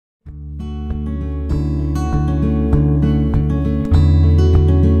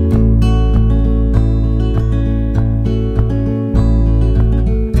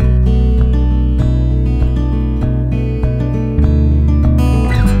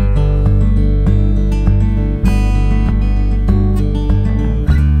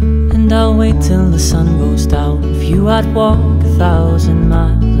till the sun goes down. If you I'd walk 1,000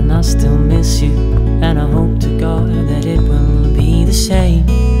 miles, and I still miss you, and I hope to God that it will be the same.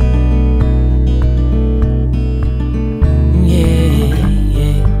 Yeah,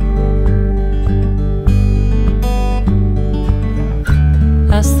 yeah.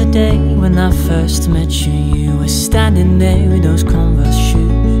 That's the day when I first met you. You were standing there with those Converse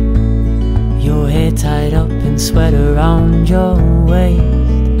shoes, your hair tied up and sweat around your waist.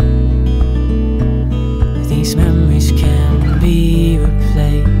 These memories can be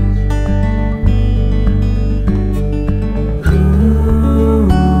replaced.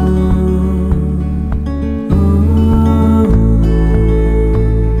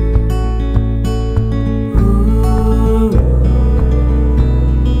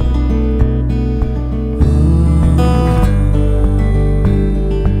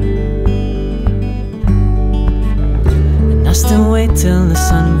 Wait till the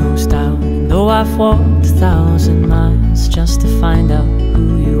sun goes down. And though I've walked 1,000 miles just to find out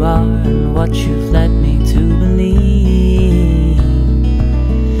who you are and what you've led me to believe,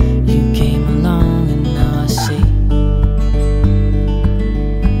 you came along and now I see.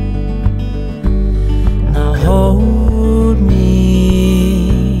 Now hold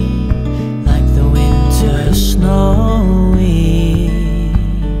me like the winter snowy.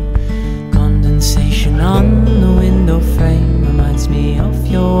 Condensation on the window frame reminds me of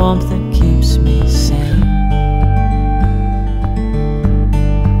your warmth that keeps me sane.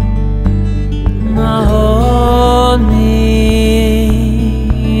 Now hold me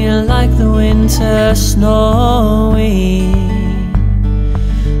like the winter snowy.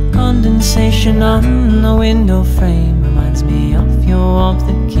 Condensation on the window frame reminds me of your warmth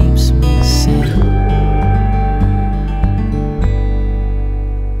that keeps me sane.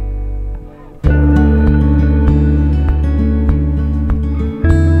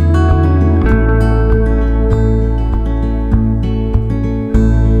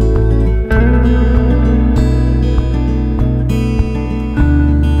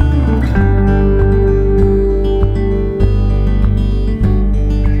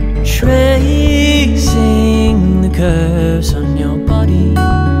 Tracing the curves on your body,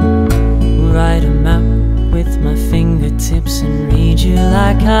 write a map with my fingertips and read you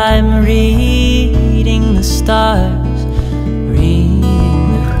like I'm reading the stars, reading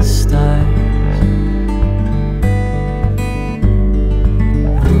the stars.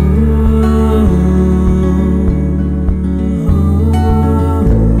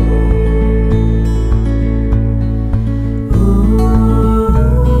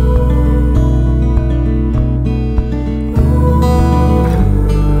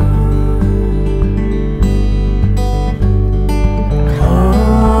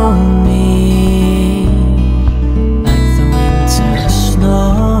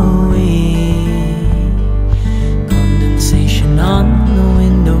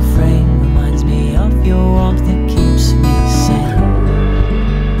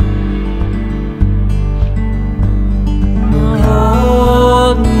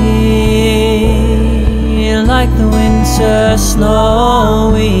 Like the winter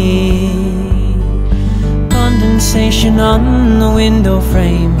snowy. Condensation on the window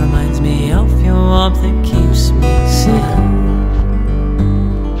frame reminds me of your warmth that keeps me sane.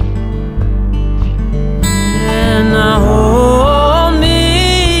 And now hold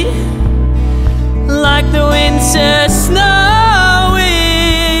me like the winter snowy.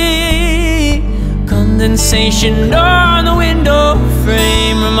 Condensation on the window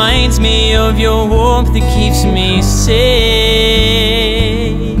frame reminds me of your warmth that keeps me safe.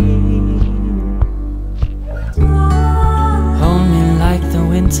 Hold me like the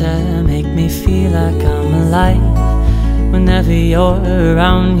winter, make me feel like I'm alive. Whenever you're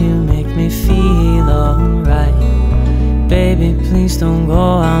around, you make me feel alright. Baby, please don't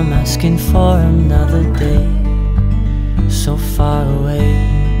go, I'm asking for another day so far away.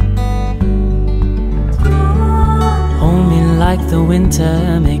 Hold me like the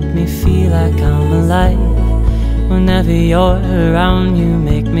winter, make me feel like I'm alive. Whenever you're around, you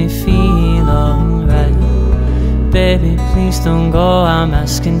make me feel alright. Baby, please don't go, I'm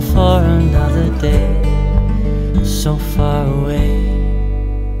asking for another day so far away.